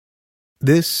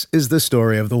This is the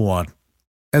story of the one.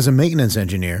 As a maintenance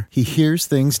engineer, he hears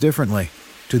things differently.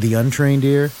 To the untrained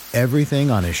ear,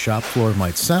 everything on his shop floor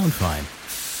might sound fine,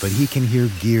 but he can hear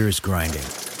gears grinding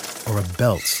or a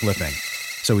belt slipping.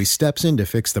 So he steps in to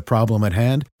fix the problem at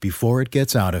hand before it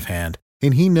gets out of hand.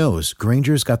 And he knows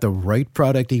Grainger's got the right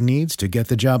product he needs to get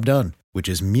the job done, which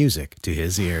is music to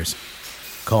his ears.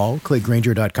 Call, click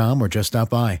Grainger.com, or just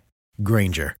stop by.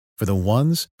 Grainger, for the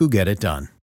ones who get it done.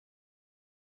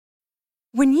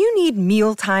 When you need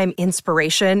mealtime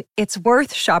inspiration, it's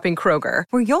worth shopping Kroger,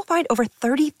 where you'll find over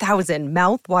 30,000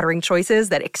 mouth-watering choices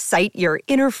that excite your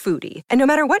inner foodie. And no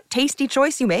matter what tasty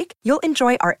choice you make, you'll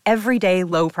enjoy our everyday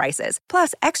low prices,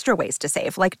 plus extra ways to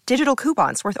save, like digital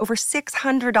coupons worth over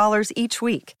 $600 each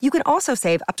week. You can also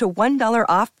save up to $1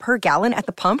 off per gallon at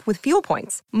the pump with fuel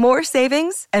points. More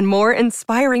savings and more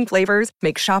inspiring flavors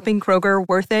make shopping Kroger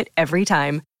worth it every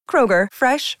time. Kroger,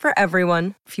 fresh for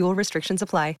everyone. Fuel restrictions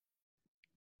apply.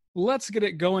 Let's get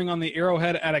it going on the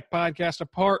Arrowhead Addict podcast, a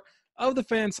part of the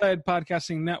Fanside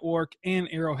Podcasting Network and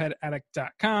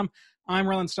arrowheadaddict.com. I'm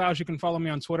Rylan Stiles. You can follow me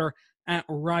on Twitter at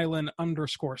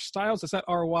Rylan_Stiles. That's at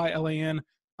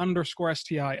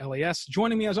RYLAN_STILAS.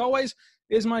 Joining me, as always,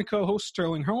 is my co-host,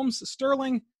 Sterling Holmes.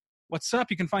 Sterling, what's up?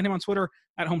 You can find him on Twitter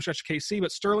at HomestretchKC.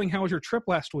 But Sterling, how was your trip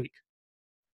last week?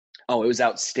 Oh, it was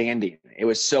outstanding. It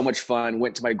was so much fun.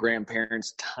 Went to my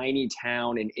grandparents' tiny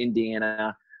town in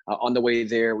Indiana. On the way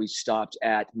there, we stopped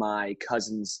at my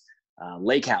cousin's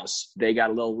lake house. They got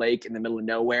a little lake in the middle of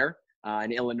nowhere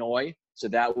in Illinois. So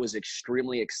that was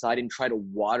extremely exciting. Tried to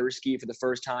water ski for the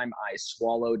first time. I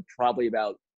swallowed probably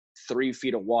about 3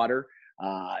 feet of water.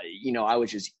 I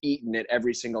was just eating it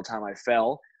every single time I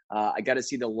fell. I got to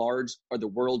see the world's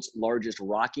largest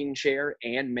rocking chair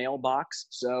and mailbox.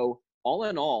 So all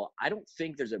in all, I don't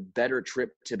think there's a better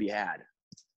trip to be had.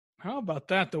 How about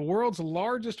that? The world's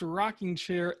largest rocking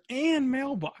chair and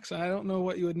mailbox. I don't know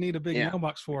what you would need a big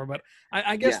mailbox for, but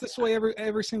I guess this way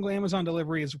every single Amazon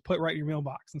delivery is put right in your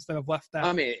mailbox instead of left out.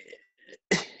 I mean,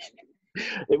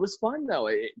 it was fun, though.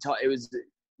 It was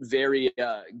very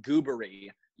goobery.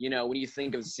 You know, when you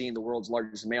think of seeing the world's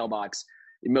largest mailbox,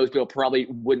 most people probably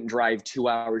wouldn't drive 2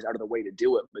 hours out of the way to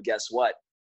do it. But guess what?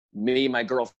 Me, my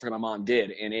girlfriend, my mom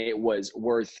did, and it was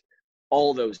worth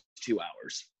all those 2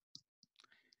 hours.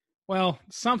 Well,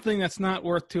 something that's not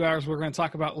worth 2 hours we're going to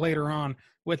talk about later on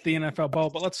with the NFL Bowl.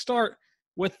 But let's start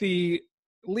with the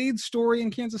lead story in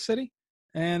Kansas City,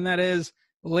 and that is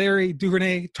Larry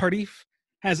Duvernay-Tardif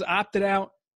has opted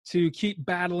out to keep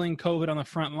battling COVID on the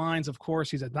front lines. Of course,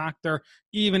 he's a doctor.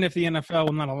 Even if the NFL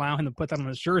will not allow him to put that on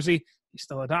his jersey, he's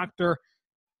still a doctor.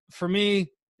 For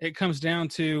me, it comes down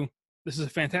to this is a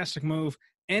fantastic move.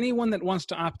 Anyone that wants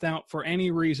to opt out for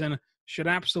any reason should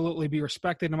absolutely be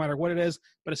respected no matter what it is,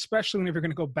 but especially when you're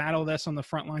going to go battle this on the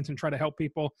front lines and try to help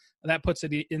people, that puts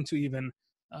it into even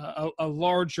a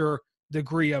larger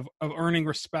degree of earning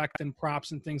respect and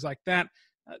props and things like that.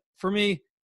 For me,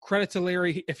 credit to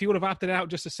Larry. If he would have opted out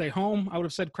just to stay home, I would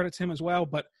have said credit to him as well,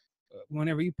 but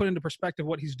whenever you put into perspective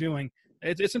what he's doing,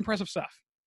 it's impressive stuff.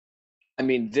 I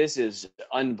mean, this is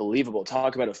unbelievable.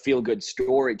 Talk about a feel-good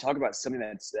story. Talk about something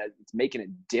that's making a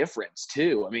difference,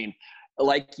 too. I mean,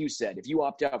 like you said, if you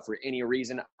opt out for any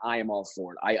reason, I am all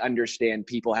for it. I understand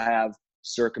people have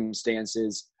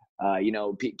circumstances,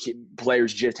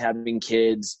 players just having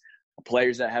kids,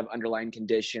 players that have underlying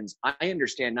conditions. I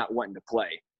understand not wanting to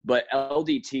play, but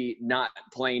LDT not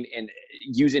playing and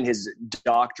using his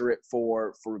doctorate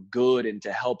for good and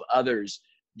to help others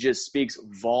just speaks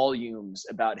volumes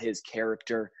about his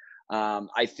character.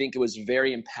 I think it was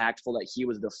very impactful that he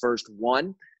was the first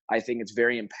one. I think it's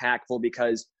very impactful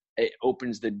because it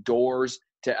opens the doors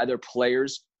to other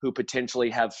players who potentially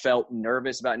have felt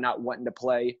nervous about not wanting to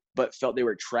play, but felt they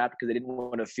were trapped because they didn't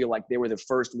want to feel like they were the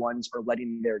first ones or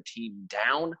letting their team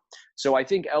down. So I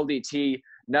think LDT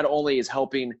not only is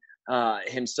helping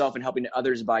himself and helping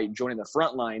others by joining the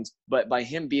front lines, but by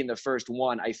him being the first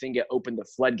one, I think it opened the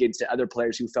floodgates to other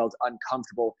players who felt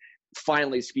uncomfortable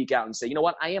finally speak out and say, you know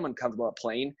what, I am uncomfortable at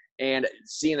playing. And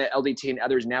seeing that LDT and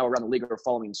others now around the league are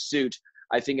following suit,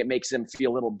 I think it makes them feel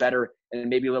a little better and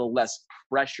maybe a little less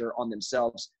pressure on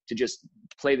themselves to just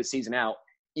play the season out,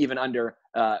 even under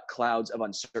clouds of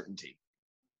uncertainty.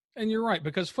 And you're right,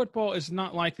 because football is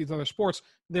not like these other sports.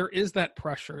 There is that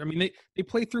pressure. I mean, they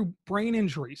play through brain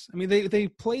injuries. I mean, they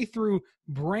play through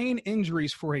brain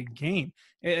injuries for a game.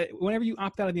 Whenever you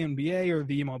opt out of the NBA or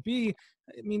the MLB,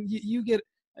 I mean, you get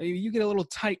a little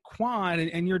tight quad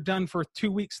and you're done for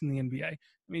 2 weeks in the NBA.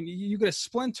 I mean, you get a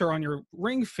splinter on your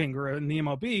ring finger in the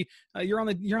MLB, you're on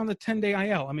the 10-day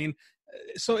IL. I mean,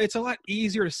 so it's a lot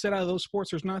easier to sit out of those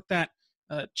sports. There's not that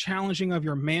challenging of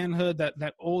your manhood,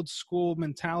 that old school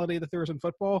mentality that there is in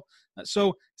football.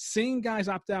 So seeing guys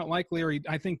opt out like Larry,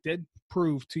 I think did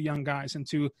prove to young guys and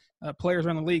to players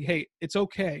around the league, hey, it's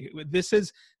okay. This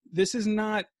is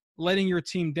not letting your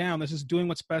team down. This is doing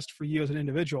what's best for you as an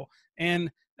individual.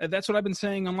 And that's what I've been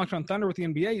saying on Locked On Thunder with the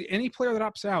NBA. Any player that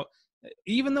opts out,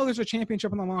 even though there's a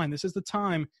championship on the line, this is the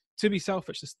time to be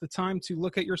selfish. This is the time to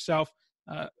look at yourself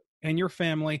and your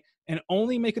family and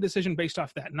only make a decision based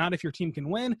off that. Not if your team can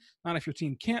win, not if your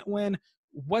team can't win.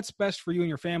 What's best for you and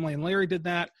your family? And Larry did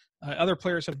that. Other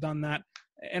players have done that.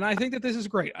 And I think that this is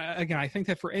great. Again, I think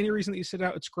that for any reason that you sit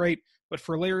out, it's great. But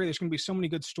for Larry, there's going to be so many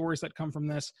good stories that come from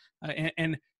this.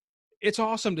 And it's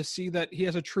awesome to see that he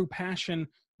has a true passion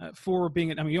for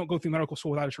being – I mean, you don't go through medical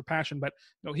school without a true passion, but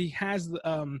he has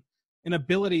an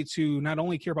ability to not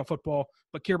only care about football,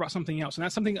 but care about something else. And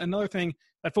that's another thing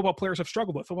that football players have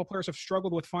struggled with. Football players have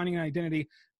struggled with finding an identity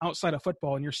outside of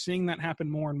football, and you're seeing that happen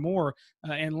more and more.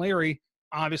 And Larry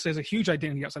obviously has a huge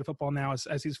identity outside of football now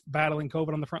as he's battling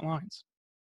COVID on the front lines.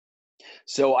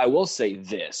 So I will say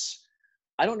this.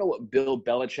 I don't know what Bill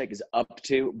Belichick is up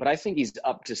to, but I think he's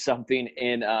up to something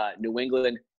in New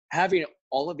England. Having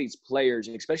all of these players,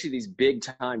 and especially these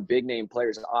big-time, big-name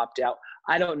players opt out,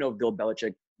 I don't know if Bill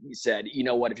Belichick said, you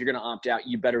know what, if you're going to opt out,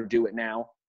 you better do it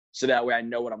now so that way I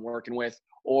know what I'm working with.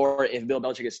 Or if Bill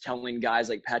Belichick is telling guys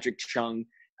like Patrick Chung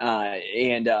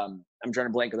and I'm trying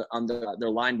to blank on their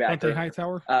linebacker. Dante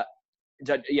Hightower?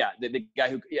 The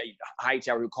guy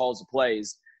Hightower who calls the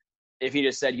plays. If he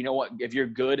just said, you know what, if you're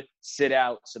good, sit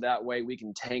out so that way we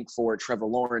can tank for Trevor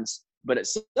Lawrence. But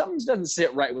something doesn't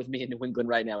sit right with me in New England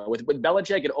right now. With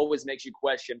Belichick, it always makes you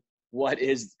question what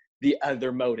is the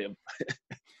other motive.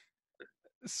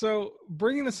 So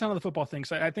bringing this down to the football thing,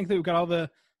 so I think that we've got all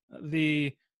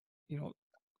the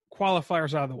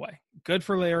qualifiers out of the way. Good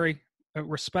for Larry.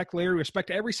 Respect Larry.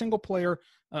 Respect every single player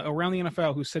around the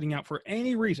NFL who's sitting out for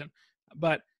any reason.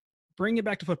 But bring it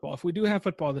back to football. If we do have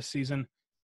football this season,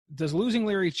 does losing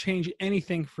Larry change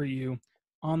anything for you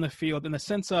on the field in the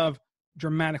sense of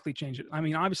dramatically change it? I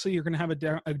mean, obviously you're going to have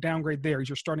a downgrade there. He's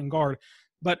your starting guard.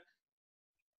 But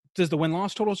does the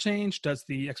win-loss total change? Does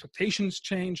the expectations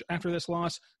change after this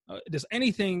loss? Does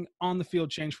anything on the field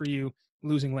change for you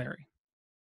losing Larry?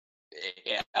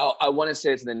 Yeah, I want to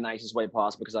say it's in the nicest way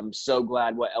possible because I'm so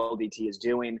glad what LDT is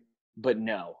doing. But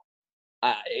no,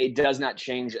 it does not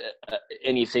change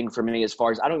anything for me as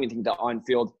far as I don't even think the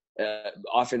on-field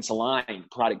offensive line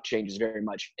product changes very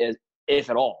much, if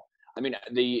at all. I mean,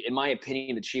 in my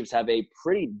opinion, the Chiefs have a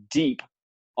pretty deep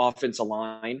offensive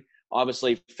line.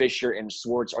 Obviously, Fisher and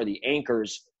Swartz are the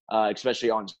anchors, especially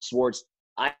on Swartz.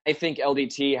 I think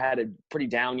LDT had a pretty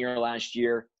down year last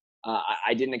year.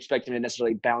 I didn't expect him to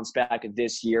necessarily bounce back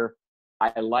this year.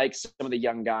 I like some of the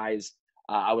young guys.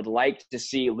 I would like to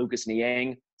see Lucas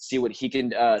Niang see what he can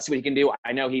do.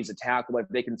 I know he's a tackle, but if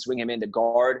they can swing him into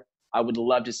guard, I would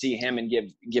love to see him and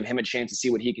give him a chance to see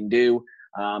what he can do.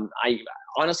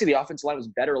 Honestly, the offensive line was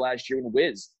better last year when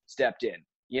Wiz stepped in.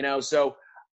 So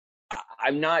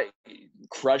I'm not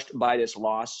crushed by this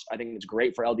loss. I think it's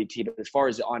great for LDT, but as far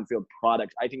as the on-field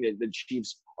product, I think that the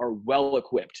Chiefs are well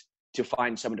equipped to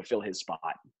find someone to fill his spot.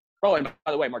 Oh, and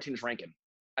by the way, Martinez Rankin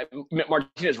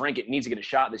needs to get a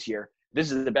shot this year.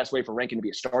 This is the best way for Rankin to be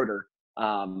a starter.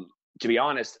 To be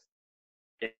honest,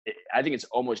 I think it's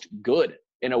almost good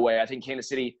in a way. I think Kansas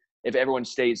City, if everyone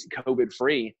stays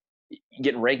COVID-free,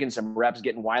 getting Rankin some reps,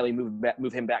 getting Wiley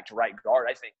move him back to right guard,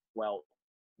 I think, well,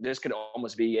 this could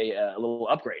almost be a little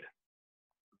upgrade.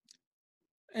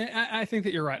 I think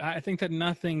that you're right. I think that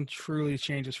nothing truly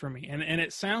changes for me. And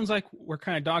it sounds like we're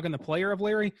kind of dogging the player of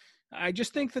Larry. I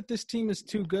just think that this team is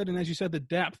too good. And as you said, the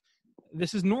depth.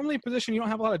 This is normally a position you don't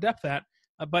have a lot of depth at.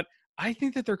 But I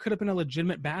think that there could have been a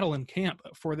legitimate battle in camp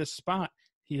for this spot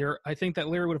here. I think that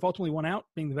Larry would have ultimately won out,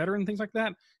 being the veteran and things like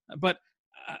that. But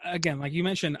again, like you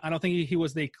mentioned, I don't think he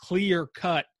was the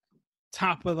clear-cut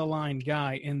top-of-the-line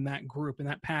guy in that group, in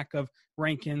that pack of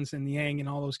Rankins and Niang and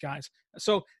all those guys.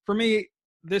 So for me,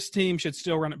 this team should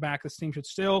still run it back. This team should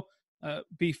still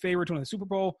be favored to win the Super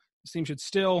Bowl. This team should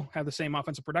still have the same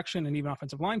offensive production and even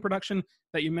offensive line production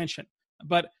that you mentioned.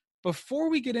 But before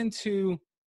we get into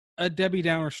a Debbie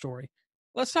Downer story,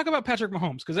 let's talk about Patrick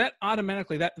Mahomes, because that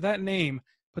automatically, that name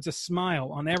puts a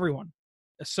smile on everyone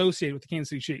associated with the Kansas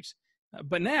City Chiefs.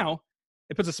 But now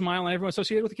it puts a smile on everyone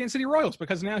associated with the Kansas City Royals,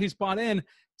 because now he's bought in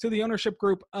to the ownership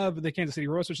group of the Kansas City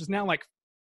Royals, which is now like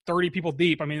 30 people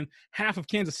deep. I mean, half of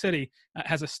Kansas City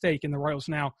has a stake in the Royals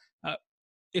now.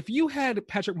 If you had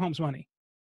Patrick Mahomes' money,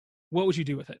 what would you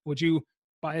do with it? Would you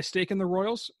buy a stake in the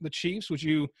Royals, the Chiefs? Would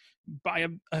you buy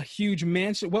a huge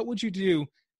mansion? What would you do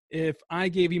if I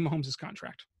gave you Mahomes'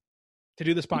 contract? to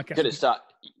do this podcast. You could have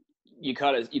stopped. You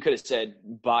could have said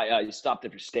you stopped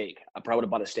at your steak. I probably would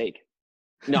have bought a steak.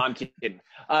 No, I'm kidding.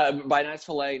 Buy a nice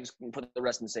fillet and just put the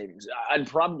rest in savings. I'd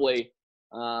probably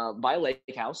buy a lake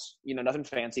house. Nothing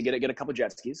fancy. Get a couple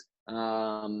jet skis.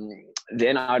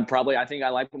 Then I think I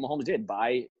like what Mahomes did.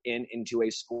 Buy into a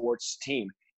sports team,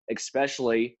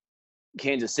 especially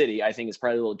Kansas City. I think it's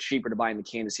probably a little cheaper to buy into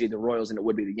Kansas City, the Royals, than it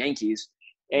would be the Yankees.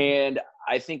 And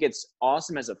I think it's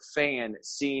awesome as a fan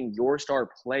seeing your star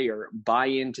player buy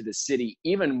into the city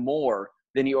even more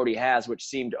than he already has, which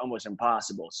seemed almost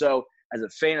impossible. So as a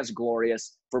fan, it's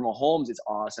glorious. For Mahomes, it's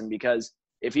awesome because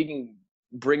if he can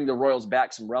bring the Royals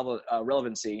back some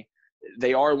relevancy,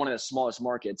 they are one of the smallest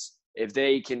markets. If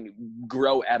they can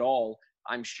grow at all,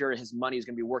 I'm sure his money is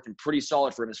going to be working pretty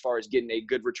solid for him as far as getting a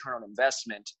good return on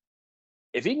investment.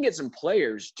 If he can get some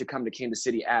players to come to Kansas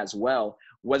City as well,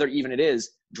 whether even it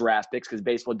is draft picks, because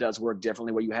baseball does work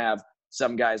differently, where you have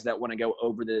some guys that want to go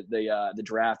over the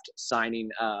draft signing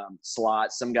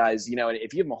slot. Some guys,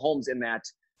 if you have Mahomes in that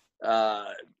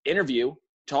interview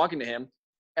talking to him,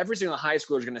 every single high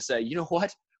schooler is going to say, you know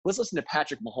what? Let's listen to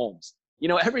Patrick Mahomes.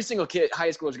 Every single high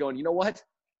schooler is going, you know what?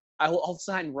 I'll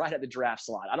sign right at the draft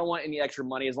slot. I don't want any extra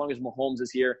money as long as Mahomes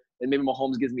is here, and maybe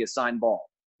Mahomes gives me a signed ball.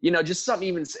 Just something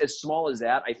even as small as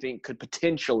that, I think, could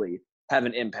potentially have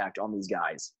an impact on these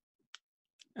guys.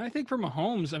 And I think for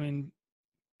Mahomes,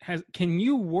 can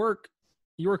you work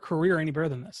your career any better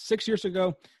than this? 6 years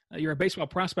ago, you're a baseball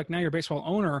prospect. Now you're a baseball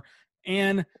owner.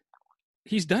 And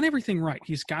he's done everything right.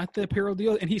 He's got the apparel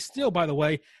deal. And he still, by the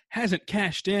way, hasn't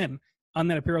cashed in on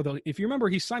that apparel deal. If you remember,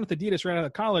 he signed with Adidas right out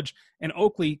of college and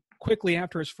Oakley quickly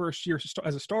after his first year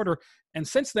as a starter. And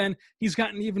since then, he's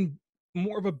gotten even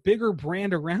more of a bigger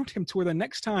brand around him to where the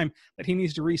next time that he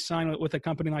needs to re-sign with a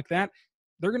company like that,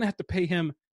 they're going to have to pay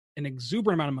him an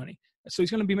exuberant amount of money. So he's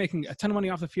going to be making a ton of money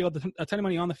off the field, a ton of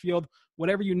money on the field,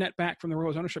 whatever you net back from the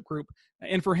Royals ownership group.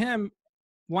 And for him,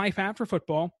 life after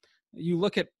football, you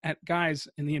look at guys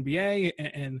in the NBA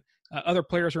and other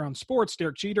players around sports,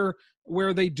 Derek Jeter,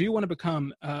 where they do want to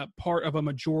become part of a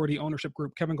majority ownership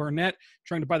group. Kevin Garnett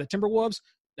trying to buy the Timberwolves,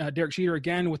 Derek Jeter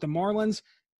again with the Marlins.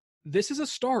 This is a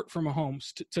start for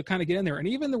Mahomes to kind of get in there. And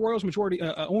even the Royals majority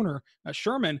owner,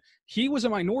 Sherman, he was a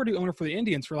minority owner for the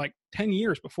Indians for like 10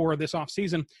 years before this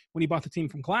offseason when he bought the team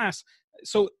from Glass.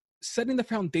 So setting the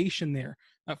foundation there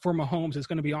for Mahomes is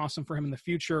going to be awesome for him in the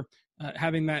future,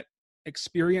 having that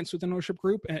experience with an ownership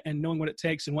group and knowing what it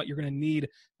takes and what you're going to need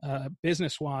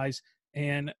business-wise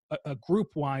and a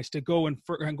group-wise to go and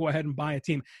go ahead and buy a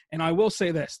team. And I will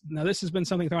say this. Now, this has been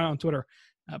something thrown out on Twitter,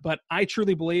 but I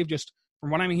truly believe, just from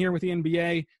what I'm hearing with the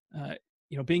NBA,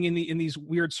 being in these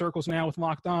weird circles now with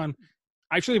Locked On,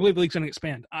 I truly believe the league's going to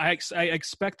expand. I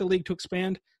expect the league to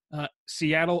expand.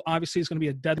 Seattle obviously is going to be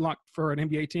a deadlock for an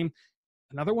NBA team.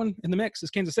 Another one in the mix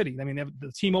is Kansas City. I mean, they have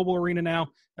the T-Mobile Arena now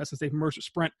since they've merged with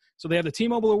Sprint. So they have the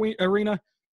T-Mobile Arena.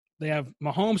 They have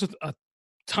Mahomes with a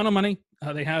ton of money.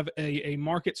 They have a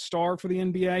market star for the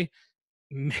NBA.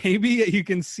 Maybe you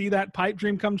can see that pipe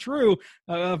dream come true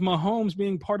of Mahomes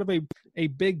being part of a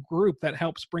big group that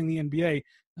helps bring the NBA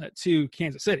to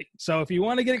Kansas City. So if you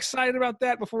want to get excited about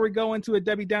that before we go into a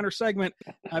Debbie Downer segment,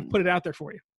 I've put it out there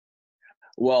for you.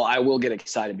 Well, I will get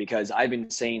excited because I've been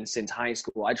saying since high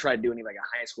school, I tried doing like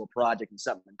a high school project and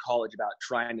something in college about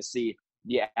trying to see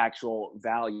the actual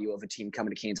value of a team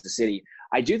coming to Kansas City.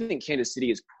 I do think Kansas City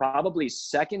is probably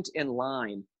second in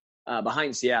line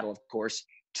behind Seattle, of course,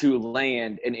 to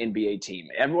land an NBA team.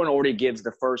 Everyone already gives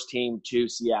the first team to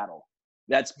Seattle.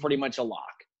 That's pretty much a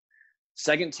lock.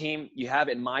 Second team, you have,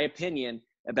 in my opinion,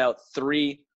 about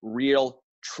three real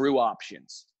true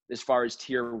options as far as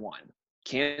tier one.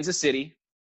 Kansas City,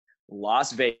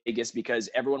 Las Vegas, because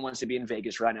everyone wants to be in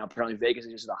Vegas right now. Apparently Vegas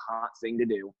is just a hot thing to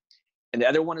do. And the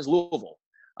other one is Louisville.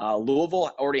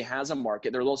 Louisville already has a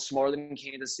market. They're a little smaller than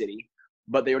Kansas City,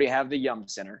 but they already have the Yum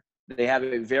Center. They have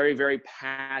a very, very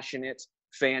passionate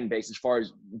fan base as far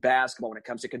as basketball when it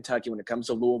comes to Kentucky, when it comes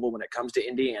to Louisville, when it comes to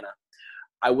Indiana.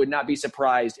 I would not be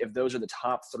surprised if those are the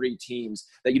top three teams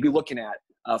that you'd be looking at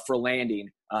for landing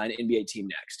an NBA team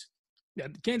next. Yeah,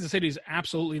 Kansas City is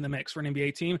absolutely in the mix for an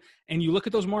NBA team. And you look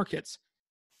at those markets,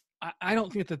 I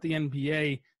don't think that the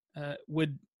NBA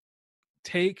would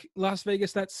take Las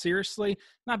Vegas that seriously,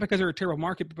 not because they're a terrible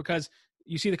market, but because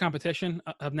you see the competition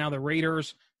of now the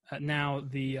Raiders, now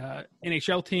the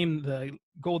NHL team, the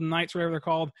Golden Knights, whatever they're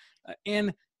called.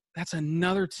 And that's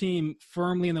another team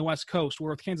firmly in the West Coast,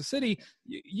 where with Kansas City,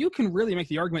 you can really make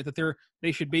the argument that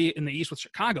they should be in the East with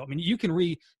Chicago. I mean, you can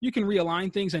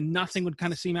realign things, and nothing would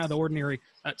kind of seem out of the ordinary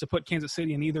to put Kansas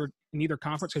City in either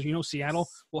conference, because Seattle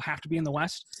will have to be in the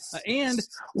West. You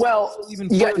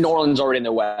got New Orleans already in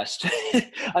the West.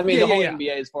 I mean, the whole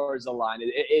NBA, as far as the line,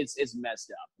 it's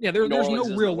messed up. Yeah, there's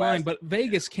no real line, but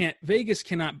Vegas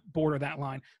cannot border that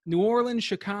line. New Orleans,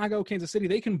 Chicago, Kansas City,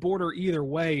 they can border either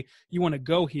way you want to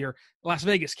go here. Las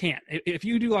Vegas can't. If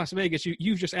you do Las Vegas,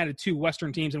 you've just added 2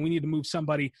 Western teams, and we need to move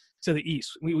somebody to the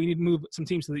East. We need to move some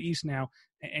teams to the East now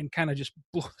and kind of just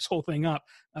blow this whole thing up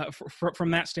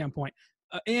from that standpoint.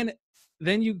 And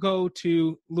then you go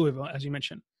to Louisville, as you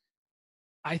mentioned.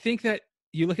 I think that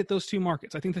you look at those 2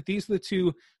 markets. I think that these are the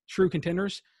 2 true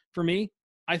contenders for me.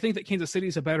 I think that Kansas City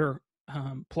is a better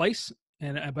place,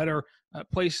 and a better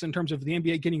place in terms of the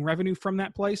NBA getting revenue from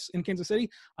that place in Kansas City.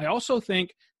 I also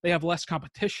think they have less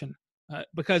competition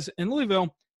because in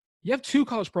Louisville, you have 2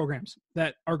 college programs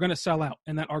that are going to sell out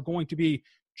and that are going to be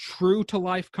true to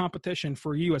life competition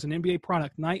for you as an NBA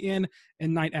product, night in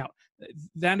and night out.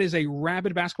 That is a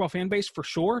rabid basketball fan base for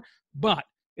sure, but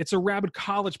it's a rabid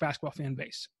college basketball fan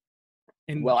base.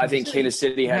 I think Kansas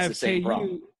City has the same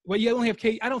problem. Well, you only have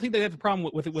I don't think they have a problem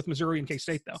with Missouri and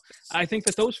K-State, though. I think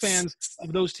that those fans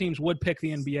of those teams would pick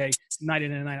the NBA night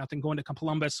in and night out than going to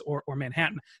Columbus or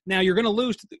Manhattan. Now, you're going to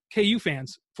lose to the KU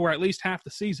fans for at least half the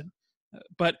season,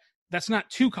 but that's not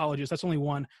 2 colleges. That's only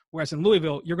 1. Whereas in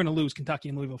Louisville, you're going to lose Kentucky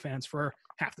and Louisville fans for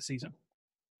half the season.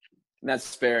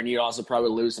 That's fair, and you'd also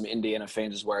probably lose some Indiana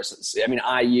fans as well. I mean,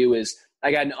 IU is –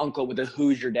 I got an uncle with a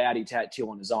Hoosier Daddy tattoo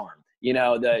on his arm.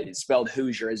 The spelled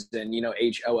Hoosier is in,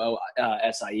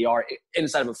 HOOSIER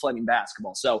inside of a Fleming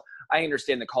basketball. So I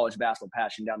understand the college basketball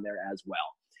passion down there as well.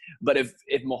 But if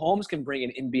Mahomes can bring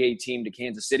an NBA team to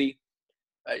Kansas City,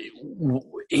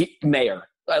 mayor,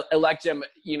 elect him,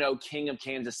 king of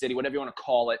Kansas City, whatever you want to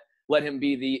call it. Let him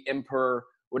be the emperor,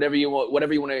 whatever you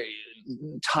want to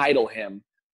title him.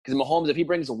 Because Mahomes, if he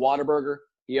brings a Whataburger,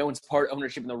 he owns part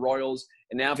ownership in the Royals.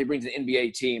 And now if he brings an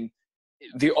NBA team,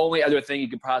 the only other thing you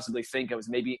could possibly think of is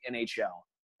maybe NHL.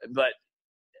 But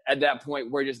at that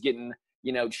point, we're just getting,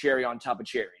 cherry on top of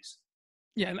cherries.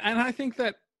 Yeah, and I think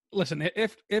that, listen,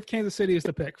 if Kansas City is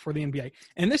the pick for the NBA,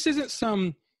 and this isn't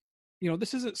some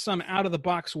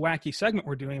out-of-the-box wacky segment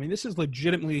we're doing. I mean, this is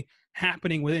legitimately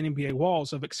happening within NBA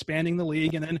walls of expanding the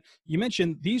league. And then you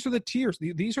mentioned these are the tiers.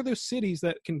 These are those cities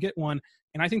that can get one.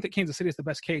 And I think that Kansas City is the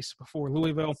best case before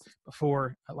Louisville,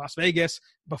 before Las Vegas,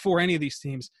 before any of these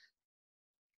teams.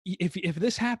 If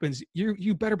this happens,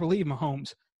 you better believe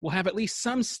Mahomes will have at least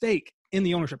some stake in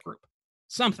the ownership group.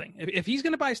 Something. If he's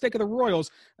going to buy a stake of the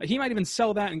Royals, he might even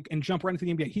sell that and jump right into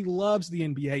the NBA. He loves the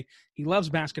NBA. He loves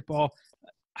basketball.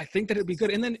 I think that it'd be good.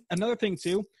 And then another thing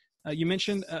too, you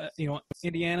mentioned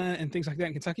Indiana and things like that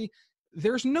in Kentucky.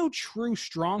 There's no true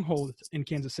stronghold in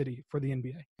Kansas City for the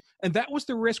NBA, and that was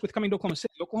the risk with coming to Oklahoma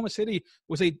City. Oklahoma City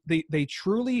was they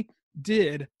truly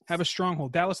did have a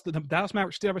stronghold. The Dallas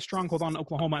Mavericks did have a stronghold on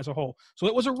Oklahoma as a whole. So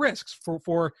it was a risk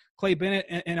for Clay Bennett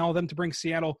and all of them to bring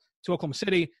Seattle to Oklahoma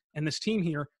City and this team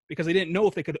here because they didn't know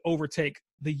if they could overtake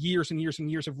the years and years and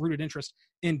years of rooted interest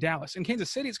in Dallas. In Kansas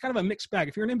City, it's kind of a mixed bag.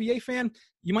 If you're an NBA fan,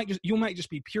 you might just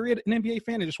be period an NBA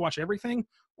fan and just watch everything,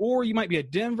 or you might be a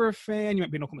Denver fan, you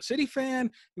might be an Oklahoma City fan.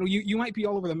 You might be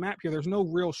all over the map here. There's no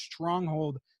real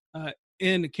stronghold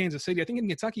in Kansas City. I think in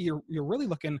Kentucky, you're really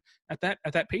looking at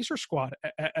that Pacer squad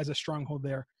as a stronghold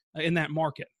there in that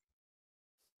market.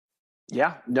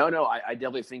 Yeah, no, I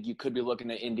definitely think you could be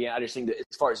looking at Indiana. I just think that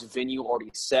as far as venue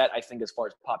already set, I think as far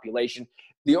as population,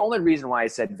 the only reason why I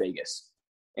said Vegas,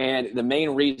 and the main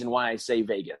reason why I say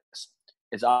Vegas,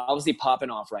 is obviously popping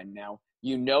off right now.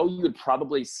 You would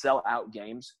probably sell out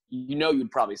games.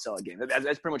 You'd probably sell a game.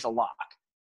 That's pretty much a lock.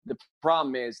 The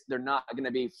problem is they're not going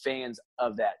to be fans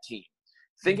of that team.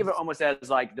 Think of it almost as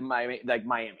like Miami.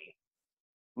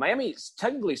 Miami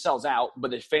technically sells out,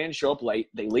 but the fans show up late.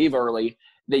 They leave early.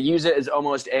 They use it as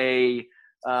almost a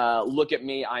look at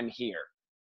me, I'm here.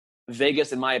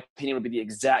 Vegas, in my opinion, would be the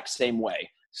exact same way.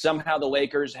 Somehow the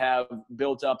Lakers have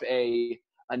built up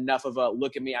enough of a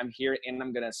look at me, I'm here, and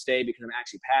I'm going to stay because I'm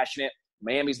actually passionate.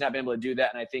 Miami's not been able to do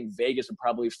that, and I think Vegas would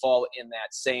probably fall in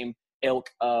that same ilk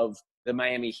of the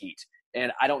Miami Heat.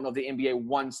 And I don't know if the NBA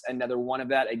wants another one of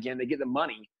that. Again, they get the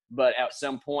money, but at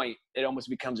some point it almost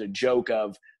becomes a joke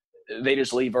of they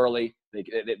just leave early.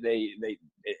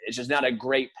 It's just not a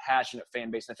great, passionate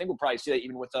fan base. And I think we'll probably see that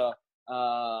even with the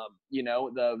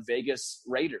Vegas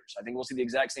Raiders. I think we'll see the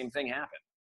exact same thing happen.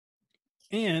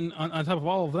 And on top of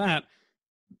all of that,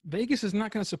 Vegas is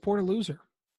not going to support a loser.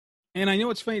 And I know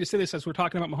it's funny to say this as we're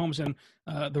talking about Mahomes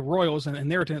and the Royals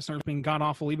and their attendance numbers being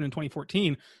god-awful even in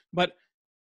 2014, but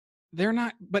they're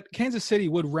not. But Kansas City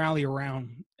would rally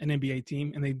around an NBA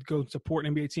team, and they'd go support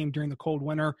an NBA team during the cold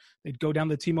winter. They'd go down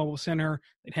to the T-Mobile Center.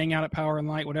 They'd hang out at Power and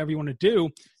Light, whatever you want to do.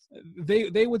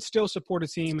 They would still support a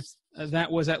team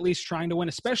that was at least trying to win,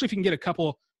 especially if you can get a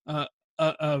couple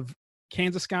of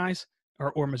Kansas guys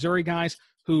or Missouri guys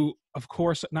who, of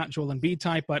course, not Joel Embiid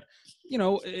type, but,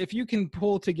 if you can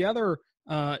pull together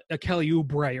a Kelly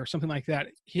Oubre or something like that,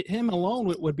 him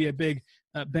alone would be a big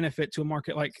benefit to a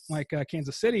market like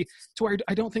Kansas City, to where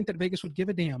I don't think that Vegas would give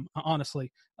a damn,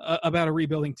 honestly, about a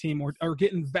rebuilding team or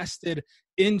get invested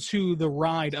into the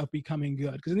ride of becoming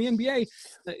good. Because in the NBA,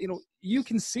 you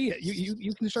can see it.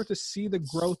 You can start to see the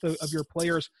growth of your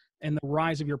players and the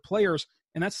rise of your players.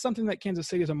 And that's something that Kansas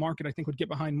City as a market, I think, would get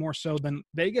behind more so than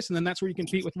Vegas. And then that's where you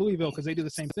compete with Louisville because they do the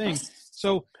same thing.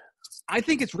 So I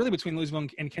think it's really between Louisville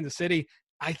and Kansas City.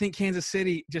 I think Kansas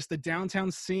City, just the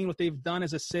downtown scene, what they've done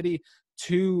as a city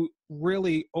to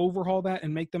really overhaul that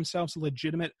and make themselves a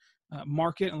legitimate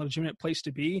market and a legitimate place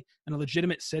to be and a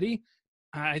legitimate city.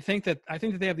 I think that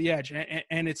they have the edge,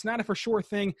 and it's not a for sure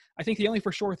thing. I think the only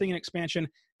for sure thing in expansion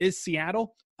is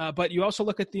Seattle. But you also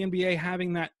look at the NBA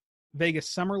having that Vegas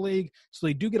Summer League, so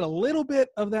they do get a little bit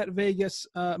of that Vegas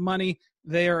money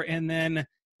there. And then,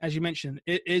 as you mentioned,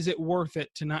 is it worth it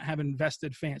to not have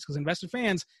invested fans? Because invested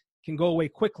fans can go away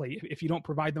quickly if you don't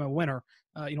provide them a winner.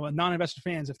 Non-invested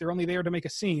fans, if they're only there to make a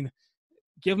scene,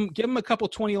 give them a couple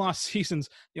 20-loss seasons,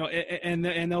 and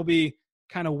they'll be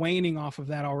kind of waning off of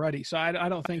that already. So I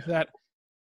don't think that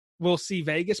we'll see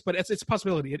Vegas, but it's a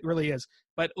possibility. It really is.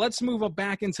 But let's move up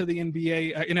back into the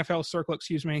NFL circle.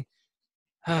 Excuse me.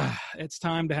 It's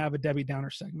time to have a Debbie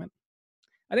Downer segment.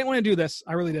 I didn't want to do this.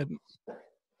 I really didn't.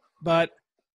 But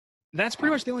that's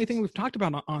pretty much the only thing we've talked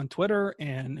about on Twitter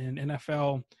and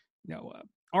NFL,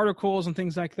 articles and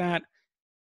things like that.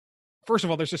 First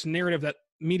of all, there's this narrative that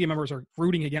media members are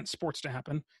rooting against sports to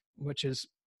happen, which is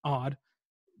odd.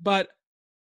 But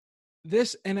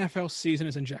this NFL season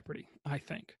is in jeopardy, I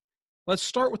think. Let's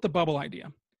start with the bubble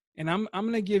idea. And I'm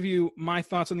going to give you my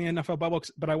thoughts on the NFL bubble,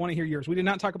 but I want to hear yours. We did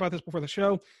not talk about this before the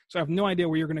show, so I have no idea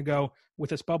where you're going to go with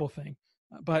this bubble thing.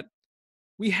 But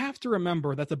we have to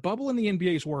remember that the bubble in the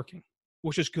NBA is working,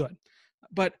 which is good.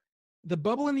 But the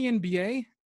bubble in the NBA,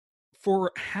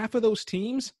 for half of those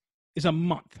teams, is a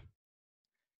month.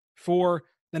 For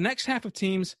the next half of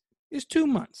teams is 2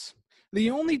 months. The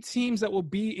only teams that will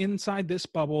be inside this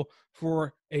bubble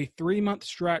for a 3-month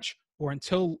stretch or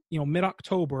until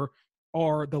mid-October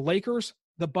are the Lakers,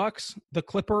 the Bucks, the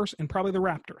Clippers, and probably the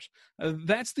Raptors.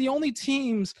 That's the only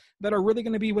teams that are really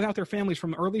going to be without their families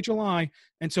from early July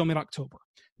until mid-October.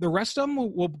 The rest of them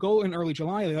will go in early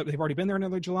July. They've already been there in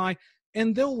early July,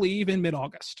 and they'll leave in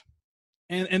mid-August.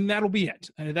 And that'll be it.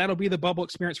 That'll be the bubble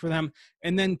experience for them.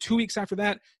 And then 2 weeks after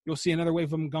that, you'll see another wave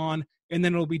of them gone, and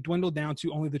then it'll be dwindled down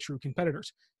to only the true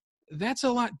competitors. That's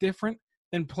a lot different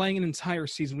than playing an entire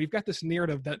season. We've got this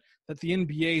narrative that the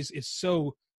NBA is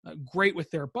so great with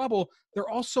their bubble. They're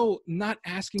also not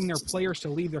asking their players to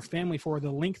leave their family for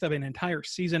the length of an entire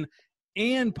season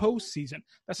and postseason.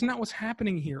 That's not what's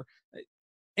happening here.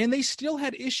 And they still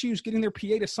had issues getting their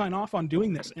PA to sign off on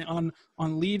doing this, on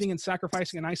leaving and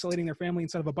sacrificing and isolating their family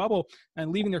inside of a bubble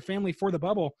and leaving their family for the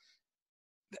bubble.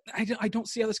 I don't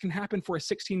see how this can happen for a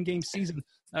 16-game season,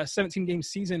 17-game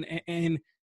season, and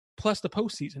plus the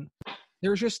postseason.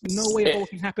 There's just no way it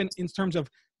can happen in terms of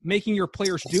making your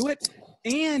players do it.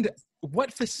 And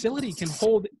what facility can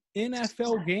hold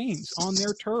NFL games on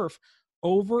their turf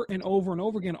over and over and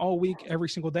over again all week, every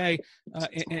single day,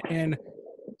 and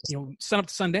sun up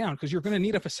to sundown, because you're going to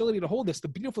need a facility to hold this. The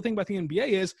beautiful thing about the NBA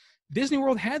is Disney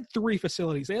World had 3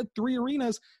 facilities. They had 3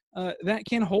 arenas that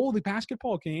can hold the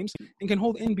basketball games and can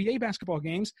hold NBA basketball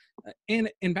games. And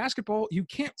in basketball, you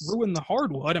can't ruin the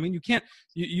hardwood. I mean,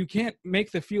 you can't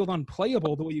make the field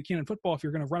unplayable the way you can in football. If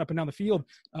you're going to run up and down the field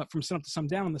from sun up to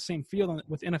sundown on the same field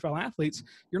with NFL athletes,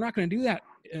 you're not going to do that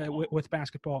with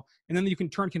basketball. And then you can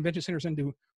turn convention centers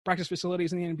into practice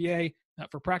facilities in the NBA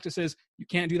for practices. You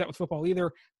can't do that with football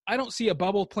either. I don't see a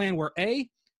bubble plan where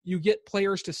you get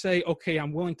players to say, okay,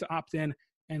 I'm willing to opt in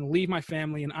and leave my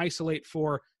family and isolate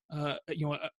for a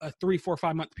 3, 4,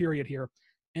 5 month period here.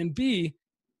 And B,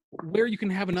 where you can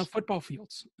have enough football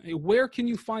fields. Where can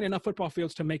you find enough football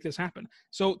fields to make this happen?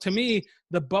 So to me,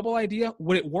 the bubble idea,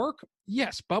 would it work?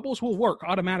 Yes, bubbles will work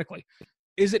automatically.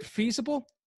 Is it feasible?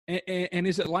 And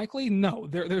is it likely? No.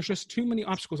 There's just too many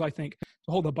obstacles, I think,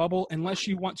 to hold a bubble unless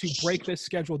you want to break this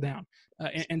schedule down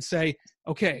and say,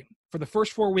 okay, for the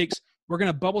first 4 weeks, we're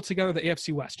going to bubble together the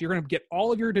AFC West. You're going to get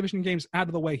all of your division games out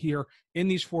of the way here in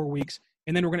these 4 weeks,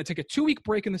 And then we're going to take a 2-week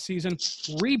break in the season,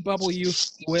 re-bubble you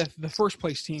with the first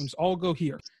place teams all go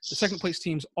here. The second place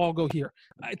teams all go here.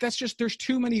 That's just, there's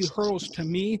too many hurdles to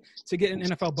me to get an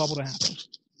NFL bubble to happen.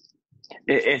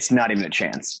 It's not even a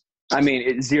chance. I mean,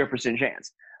 it's 0%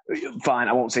 chance. Fine,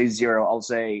 I won't say 0. I'll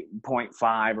say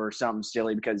 0.5 or something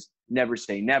silly, because never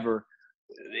say never.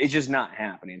 It's just not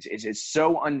happening. It's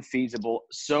so unfeasible,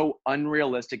 so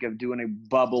unrealistic of doing a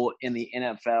bubble in the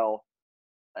NFL.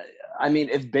 I mean,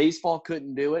 if baseball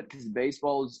couldn't do it, because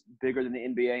baseball is bigger than the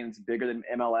NBA and it's bigger than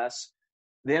MLS,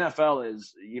 the NFL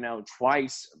is,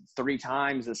 twice, 3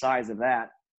 times the size of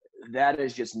that. That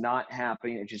is just not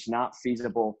happening. It's just not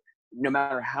feasible. No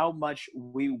matter how much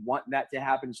we want that to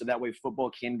happen so that way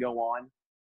football can go on,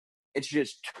 it's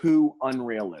just too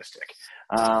unrealistic.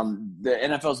 The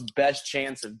NFL's best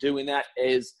chance of doing that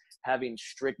is having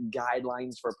strict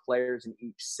guidelines for players in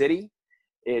each city.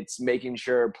 It's making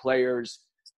sure players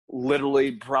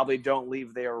literally probably don't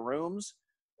leave their rooms,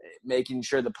 making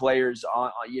sure the players,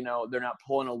 they're not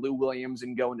pulling a Lou Williams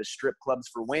and going to strip clubs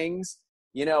for wings.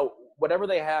 Whatever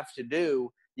they have to do,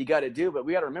 you got to do. But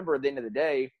we got to remember, at the end of the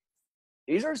day,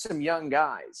 these are some young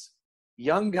guys.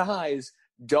 Young guys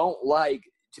don't like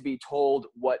to be told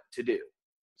what to do.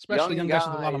 Especially young guys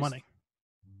with a lot of money.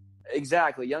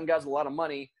 Exactly. Young guys with a lot of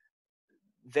money,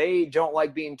 they don't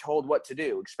like being told what to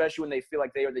do, especially when they feel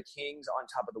like they are the kings on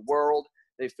top of the world.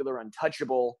 They feel they're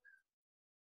untouchable.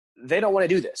 They don't want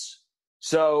to do this.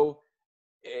 So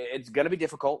it's going to be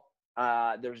difficult.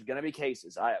 There's going to be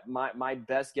cases. My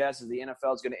best guess is the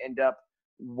NFL is going to end up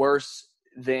worse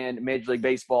than Major League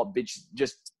Baseball.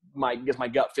 Just my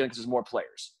gut feeling, because there's more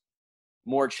players,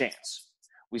 more chance.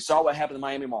 We saw what happened to the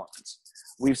Miami Marlins.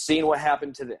 We've seen what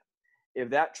happened to them. If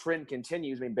that trend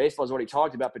continues, baseball's already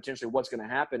talked about potentially what's going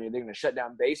to happen. Are they going to shut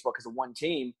down baseball because of one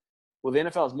team? Well, the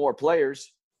NFL has more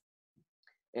players.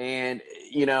 And,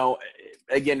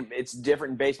 again, it's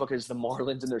different in baseball because the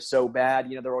Marlins, and they're so bad.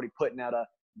 They're already putting out a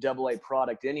AA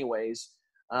product anyways.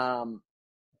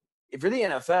 If you're the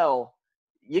NFL,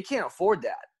 you can't afford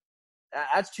that.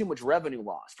 That's too much revenue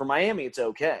loss. For Miami, it's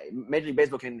okay. Major League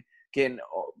Baseball can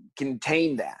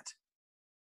contain that.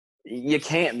 You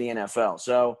can't in the NFL.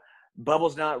 So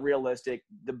bubble's not realistic.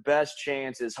 The best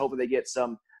chance is hoping they get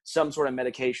some sort of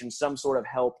medication, some sort of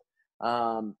help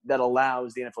that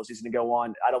allows the NFL season to go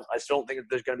on. I still don't think that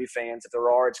there's going to be fans. If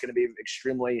there are, it's going to be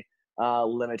extremely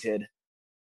limited.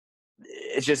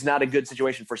 It's just not a good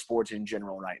situation for sports in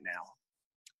general right now.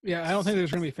 Yeah, I don't think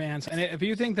there's going to be fans. And if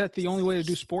you think that the only way to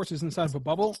do sports is inside of a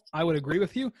bubble, I would agree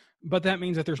with you. But that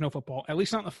means that there's no football, at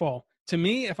least not in the fall. To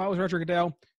me, if I was Roger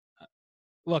Goodell,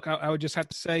 look, I would just have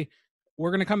to say we're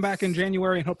going to come back in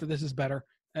January and hope that this is better.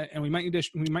 And we might need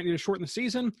to shorten the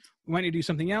season. We might need to do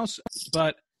something else.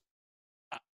 But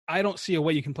I don't see a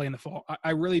way you can play in the fall.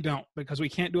 I really don't, because we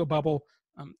can't do a bubble.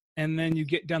 And then you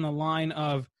get down the line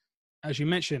of, as you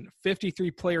mentioned,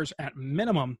 53 players at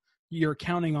minimum you're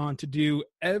counting on to do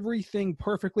everything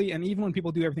perfectly. And even when people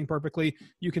do everything perfectly,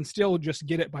 you can still just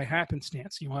get it by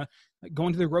happenstance.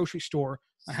 Going to the grocery store,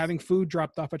 having food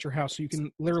dropped off at your house so you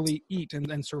can literally eat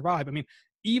and survive.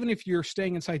 Even if you're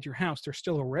staying inside your house, there's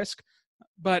still a risk.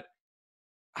 But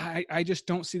I just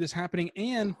don't see this happening.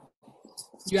 And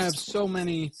you have so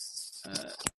many,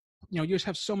 you just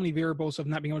have so many variables of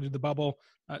not being able to do the bubble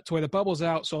to where the bubble's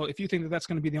out. So if you think that that's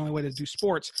going to be the only way to do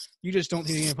sports, you just don't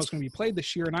think the NFL is going to be played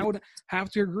this year. And I would have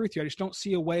to agree with you. I just don't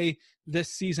see a way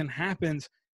this season happens,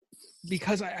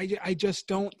 because I just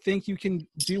don't think you can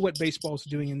do what baseball is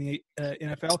doing in the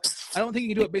NFL. I don't think you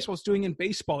can do what baseball is doing in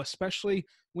baseball, especially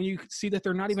when you see that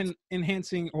they're not even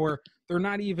enhancing, or they're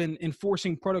not even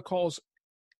enforcing protocols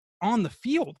on the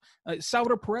field.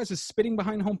 Salvador Perez is spitting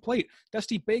behind home plate.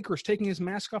 Dusty Baker's taking his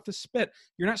mask off to spit.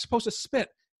 You're not supposed to spit.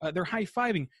 They're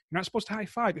high-fiving. You're not supposed to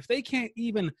high-five. If they can't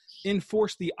even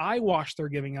enforce the eye wash they're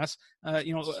giving us,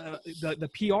 the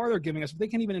PR they're giving us, if they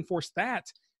can't even enforce that,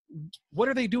 what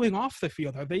are they doing off the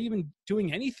field? Are they even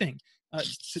doing anything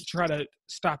to try to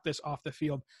stop this off the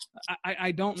field?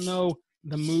 I don't know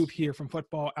the move here from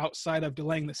football outside of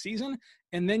delaying the season,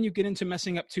 and then you get into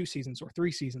messing up 2 seasons or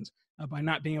 3 seasons by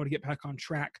not being able to get back on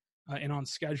track and on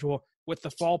schedule with the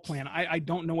fall plan. I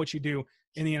don't know what you do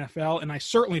in the NFL, and I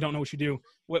certainly don't know what you do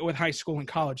with high school and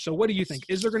college. So what do you think?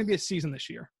 Is there going to be a season this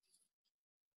year?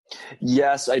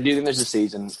 Yes, I do think there's a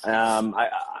season.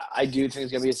 I do think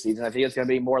it's going to be a season. I think it's going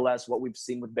to be more or less what we've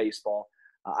seen with baseball.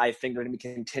 I think there are going to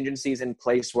be contingencies in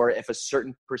place where if a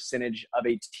certain percentage of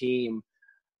a team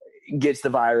gets the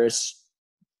virus,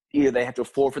 either they have to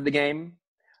forfeit the game,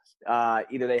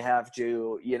 either they have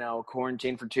to,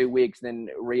 quarantine for 2 weeks, then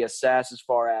reassess as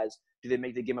far as do they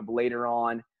make the game up later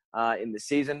on in the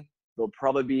season There'll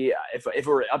probably be, if it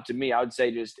were up to me, I would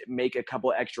say just make a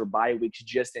couple extra bye weeks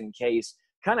just in case.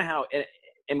 Kind of how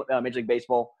in Major League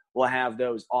Baseball will have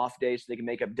those off days so they can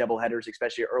make up double headers,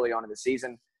 especially early on in the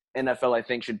season. NFL, I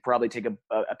think, should probably take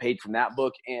a page from that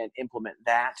book and implement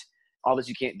that.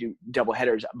 Obviously, you can't do double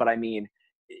headers, but I mean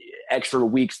extra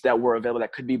weeks that were available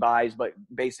that could be buys, but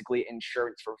basically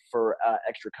insurance for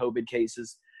extra COVID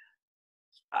cases.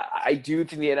 I do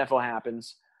think the NFL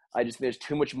happens. I just think there's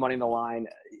too much money in the line.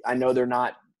 I know they're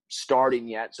not starting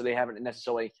yet, so they haven't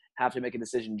necessarily have to make a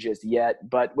decision just yet.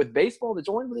 But with baseball, there's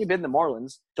only really been the Marlins.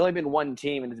 It's only been one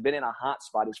team, and it's been in a hot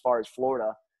spot as far as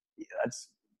Florida.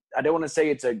 I don't want to say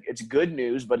it's good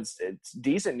news, but it's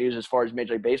decent news as far as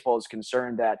Major League Baseball is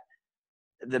concerned that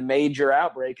the major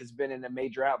outbreak has been in a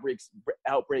major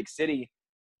outbreak city.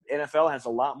 NFL has a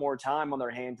lot more time on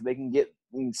their hands. They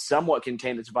can somewhat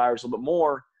contain this virus a little bit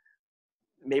more.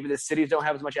 Maybe the cities don't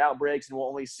have as much outbreaks and we'll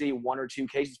only see 1 or 2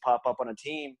 cases pop up on a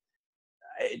team.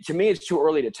 To me, it's too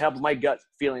early to tell, but my gut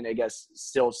feeling, I guess,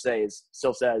 still says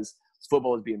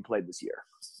football is being played this year.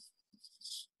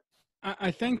 I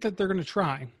think that they're going to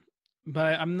try,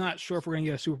 but I'm not sure if we're going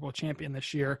to get a Super Bowl champion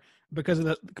this year because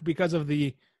of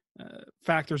the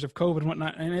factors of COVID and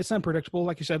whatnot. And it's unpredictable.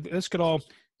 Like you said, this could all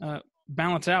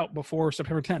balance out before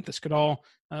September 10th. This could all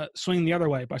swing the other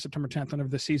way by September 10th whenever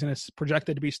the season is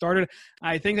projected to be started.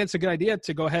 I think that's a good idea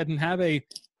to go ahead and have a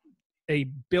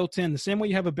built-in, the same way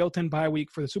you have a built-in bye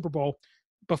week for the Super Bowl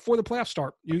before the playoffs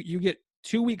start. You get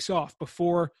 2 weeks off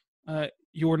before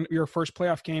your first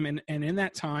playoff game, and in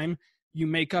that time you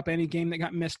make up any game that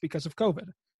got missed because of COVID.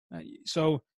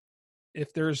 So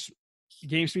if there's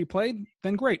games to be played,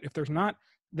 then great. If there's not,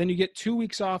 then you get 2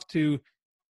 weeks off to,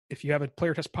 if you have a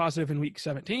player test positive in week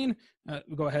 17,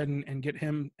 go ahead and get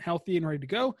him healthy and ready to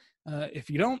go. If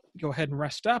you don't, go ahead and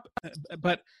rest up.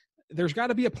 But there's got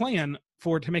to be a plan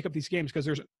to make up these games because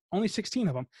there's only 16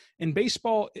 of them. In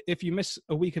baseball, if you miss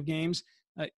a week of games,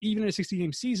 even in a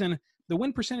 60-game season, the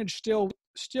win percentage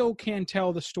still can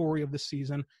tell the story of the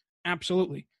season.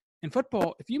 Absolutely. In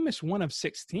football, if you miss one of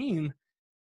 16,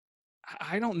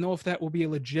 I don't know if that will be a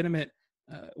legitimate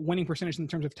winning percentage in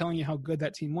terms of telling you how good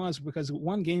that team was, because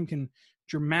one game can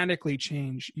dramatically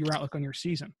change your outlook on your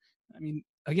season. I mean,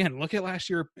 again, look at last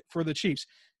year for the Chiefs.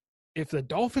 If the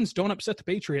Dolphins don't upset the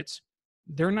Patriots,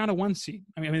 they're not a 1 seed.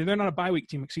 I mean, they're not a bye week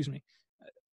team, excuse me.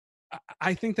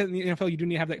 I think that in the NFL, you do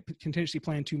need to have that contingency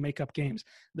plan to make up games.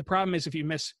 The problem is if you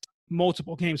miss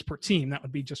multiple games per team, that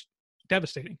would be just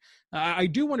devastating. I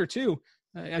do wonder, too,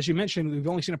 as you mentioned, we've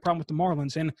only seen a problem with the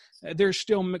Marlins, and there's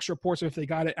still mixed reports of if they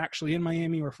got it actually in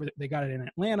Miami or if they got it in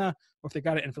Atlanta or if they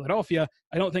got it in Philadelphia.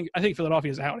 I think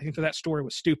Philadelphia is out. I think that story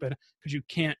was stupid because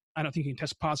I don't think you can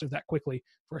test positive that quickly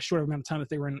for a short amount of time that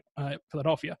they were in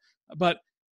Philadelphia. But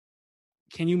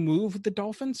can you move the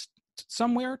Dolphins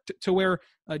somewhere to where,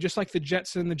 just like the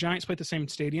Jets and the Giants play at the same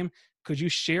stadium, could you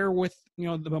share with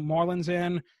the Marlins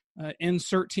and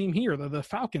insert team here? The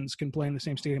Falcons can play in the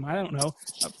same stadium. I don't know.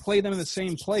 Play them in the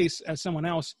same place as someone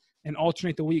else and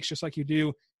alternate the weeks just like you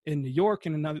do in New York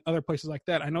and in other places like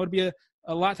that. I know it'd be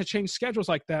a lot to change schedules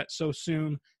like that so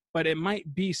soon, but it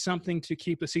might be something to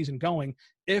keep the season going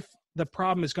if the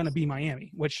problem is going to be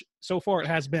Miami, which so far it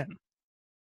has been.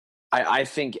 I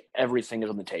think everything is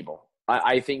on the table.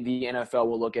 I think the NFL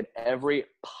will look at every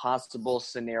possible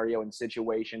scenario and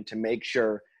situation to make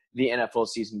sure the NFL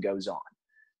season goes on.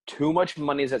 Too much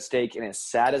money is at stake, and as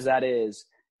sad as that is,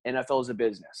 NFL is a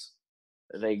business.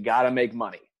 They got to make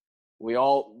money. We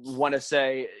all want to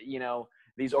say,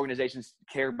 these organizations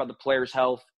care about the players'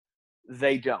 health.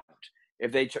 They don't.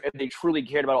 If they truly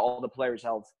cared about all the players'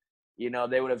 health,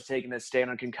 they would have taken a stand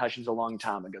on concussions a long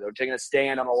time ago. They were taking a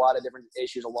stand on a lot of different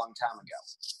issues a long time ago.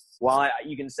 While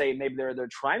you can say maybe they're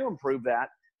trying to improve that,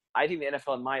 I think the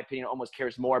NFL, in my opinion, almost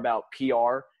cares more about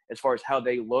PR as far as how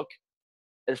they look,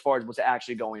 as far as what's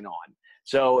actually going on.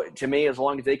 So to me, as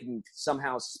long as they can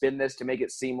somehow spin this to make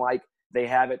it seem like they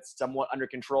have it somewhat under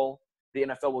control, the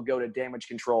NFL will go to damage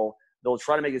control. They'll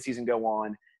try to make the season go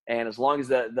on. And as long as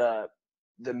the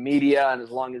media and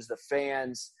as long as the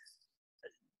fans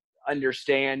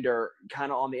understand or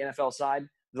kind of on the NFL side,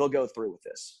 they'll go through with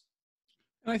this.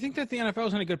 And I think that the NFL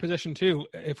is in a good position too.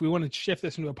 If we want to shift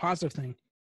this into a positive thing,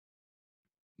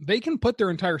 they can put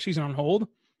their entire season on hold.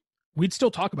 We'd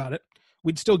still talk about it.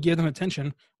 We'd still give them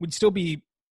attention. We'd still be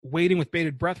waiting with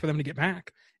bated breath for them to get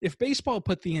back. If baseball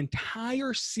put the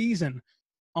entire season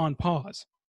on pause,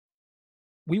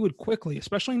 we would quickly,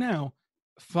 especially now,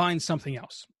 find something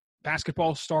else.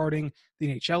 Basketball is starting, the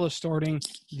NHL is starting,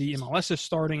 the MLS is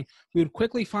starting. We would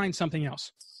quickly find something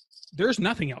else. There's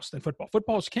nothing else than football.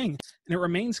 Football is king, and it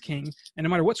remains king. And no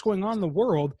matter what's going on in the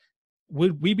world,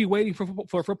 would we be waiting for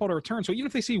football to return? So even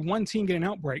if they see one team get an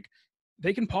outbreak,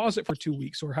 they can pause it for 2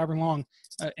 weeks or however long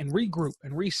and regroup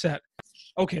and reset.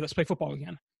 Okay, let's play football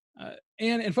again.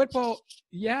 And in football,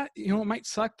 yeah, it might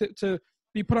suck to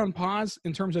be put on pause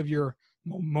in terms of your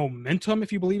momentum,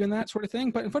 if you believe in that sort of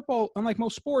thing. But in football, unlike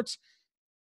most sports,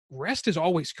 rest is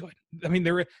always good. I mean,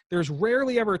 there's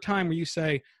rarely ever a time where you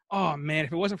say, "Oh man,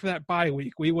 if it wasn't for that bye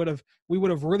week, we would have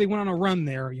really went on a run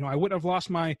there. I wouldn't have lost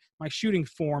my shooting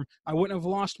form. I wouldn't have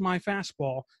lost my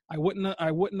fastball. I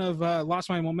wouldn't have lost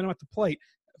my momentum at the plate."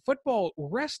 Football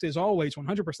rest is always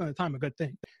 100% of the time a good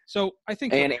thing. So I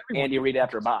think Andy Reid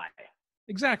after a bye.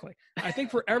 Exactly. I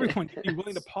think for everyone to be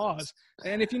willing to pause,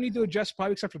 and if you need to adjust 5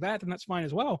 weeks after that, then that's fine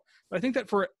as well. But I think that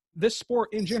for this sport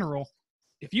in general,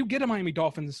 if you get a Miami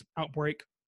Dolphins outbreak,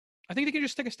 I think they can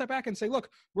just take a step back and say, look,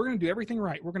 we're going to do everything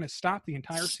right. We're going to stop the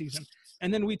entire season.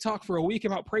 And then we talk for a week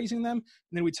about praising them.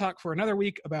 And then we talk for another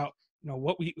week about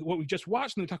what we just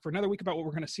watched. And we talk for another week about what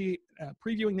we're going to see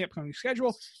previewing the upcoming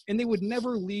schedule. And they would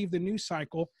never leave the news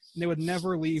cycle. And they would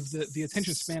never leave the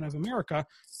attention span of America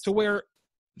to where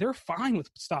they're fine with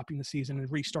stopping the season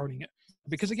and restarting it.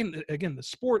 Because again, the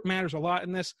sport matters a lot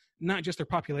in this, not just their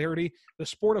popularity. The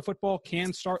sport of football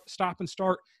can stop and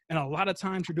start, and a lot of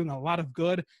times you're doing a lot of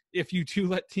good if you do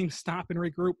let teams stop and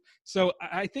regroup. So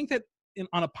I think that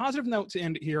on a positive note to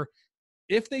end it here,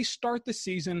 if they start the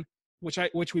season,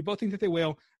 which we both think that they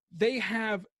will, they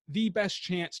have the best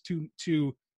chance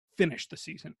to finish the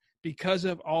season because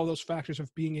of all those factors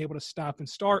of being able to stop and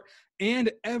start.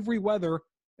 And every weather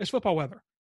is football weather.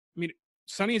 I mean,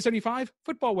 sunny and 75,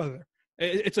 football weather.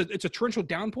 It's a torrential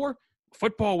downpour,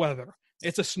 football weather.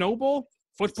 It's a snow bowl,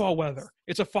 football weather.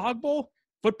 It's a fog bowl,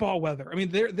 football weather. I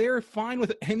mean, they're fine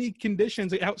with any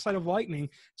conditions outside of lightning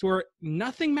to where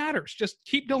nothing matters. Just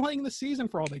keep delaying the season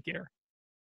for all they care.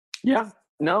 Yeah,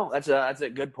 no, that's a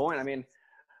good point. I mean,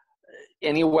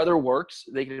 any weather works.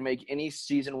 They can make any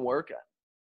season work.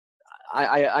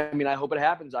 I mean, I hope it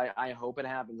happens. I hope it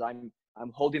happens. I'm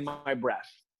holding my breath.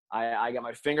 I got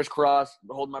my fingers crossed,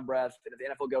 holding my breath. If the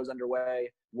NFL goes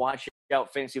underway, watch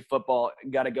out fantasy football.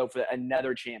 Got to go for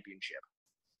another championship.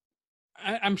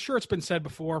 I'm sure it's been said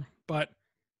before, but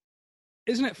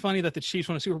isn't it funny that the Chiefs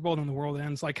won a Super Bowl and the world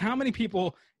ends? Like, how many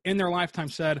people in their lifetime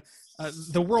said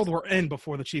the world will end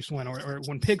before the Chiefs win, or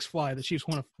when pigs fly, the Chiefs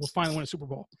will finally win a Super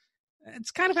Bowl?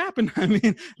 It's kind of happened. I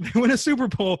mean, they win a Super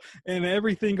Bowl and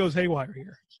everything goes haywire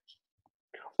here.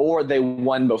 Or they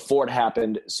won before it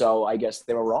happened, so I guess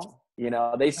they were wrong.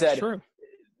 They said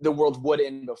the world would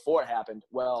end before it happened.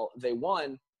 Well, they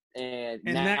won, and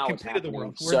now that it's happening. The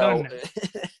world. We're done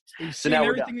now. We've seen now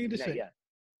everything we need to see.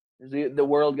 Yeah. The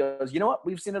world goes, you know what?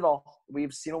 We've seen it all.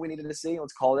 We've seen what we needed to see.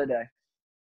 Let's call it a day.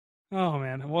 Oh,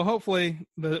 man. Well, hopefully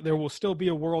there will still be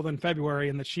a world in February,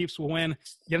 and the Chiefs will win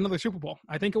yet another Super Bowl.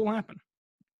 I think it will happen.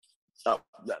 Oh,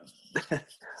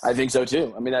 I think so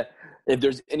too. I mean, if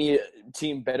there's any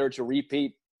team better to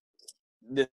repeat,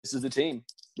 this is the team.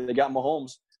 They got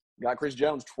Mahomes, got Chris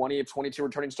Jones, 20 of 22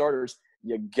 returning starters.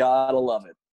 You gotta love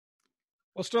it.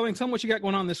 Well, Sterling, tell me what you got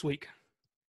going on this week.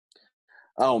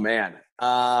 Oh man,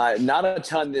 not a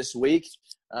ton this week.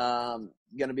 Going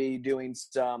to be doing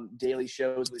some daily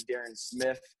shows with Darren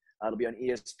Smith. It'll be on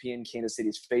ESPN Kansas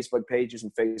City's Facebook page,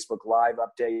 some Facebook Live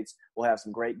updates. We'll have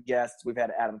some great guests. We've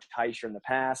had Adam Teicher in the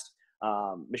past.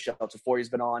 Michelle Tafori's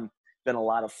been on. Been a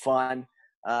lot of fun.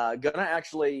 Gonna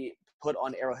actually put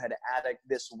on Arrowhead Addict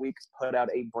this week, put out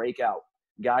a breakout.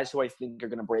 Guys who I think are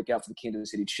going to break out for the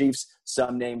Kansas City Chiefs.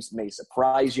 Some names may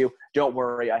surprise you. Don't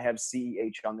worry, I have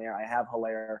CEH on there. I have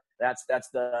Hilaire. That's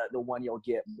the one you'll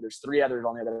get. But there's 3 others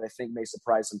on there that I think may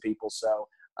surprise some people. So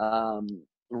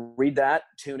read that,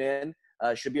 tune in.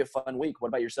 Should be a fun week. What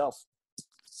about yourself?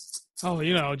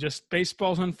 Oh, just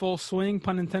baseball's in full swing,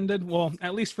 pun intended. Well,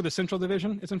 at least for the Central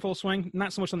Division, it's in full swing.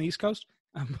 Not so much on the East Coast,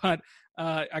 but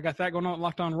I got that going on at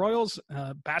Locked On Royals.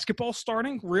 Basketball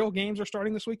starting. Real games are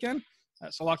starting this weekend.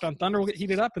 So Locked On Thunder will get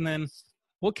heated up, and then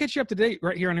we'll catch you up to date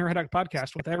right here on Arrowhead Addict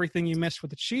Podcast with everything you missed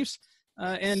with the Chiefs.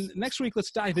 And next week,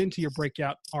 let's dive into your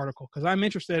breakout article because I'm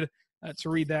interested to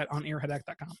read that on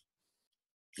arrowheadaddict.com.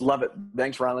 Love it.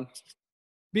 Thanks, Rylan.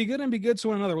 Be good and be good to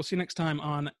one another. We'll see you next time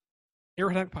on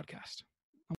Arrowhead Addict Podcast.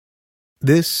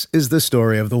 This is the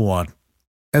story of the one.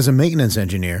 As a maintenance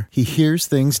engineer, he hears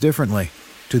things differently.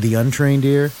 To the untrained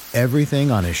ear, everything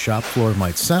on his shop floor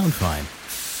might sound fine,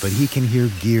 but he can hear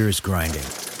gears grinding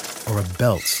or a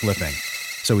belt slipping.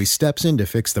 So he steps in to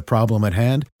fix the problem at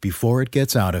hand before it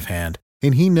gets out of hand.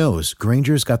 And he knows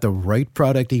Grainger's got the right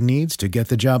product he needs to get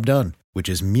the job done, which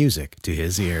is music to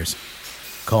his ears.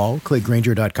 Call, click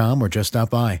Grainger.com, or just stop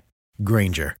by.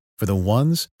 Grainger, for the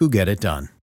ones who get it done.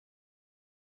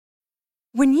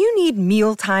 When you need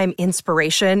mealtime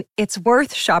inspiration, it's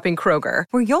worth shopping Kroger,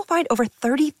 where you'll find over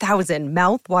 30,000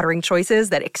 mouth-watering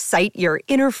choices that excite your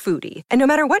inner foodie. And no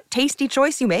matter what tasty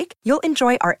choice you make, you'll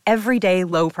enjoy our everyday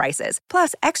low prices,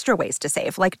 plus extra ways to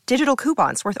save, like digital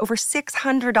coupons worth over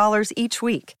 $600 each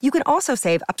week. You can also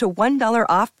save up to $1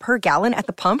 off per gallon at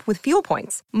the pump with fuel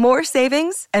points. More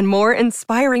savings and more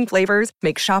inspiring flavors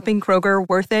make shopping Kroger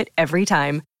worth it every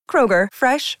time. Kroger,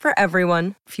 fresh for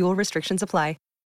everyone. Fuel restrictions apply.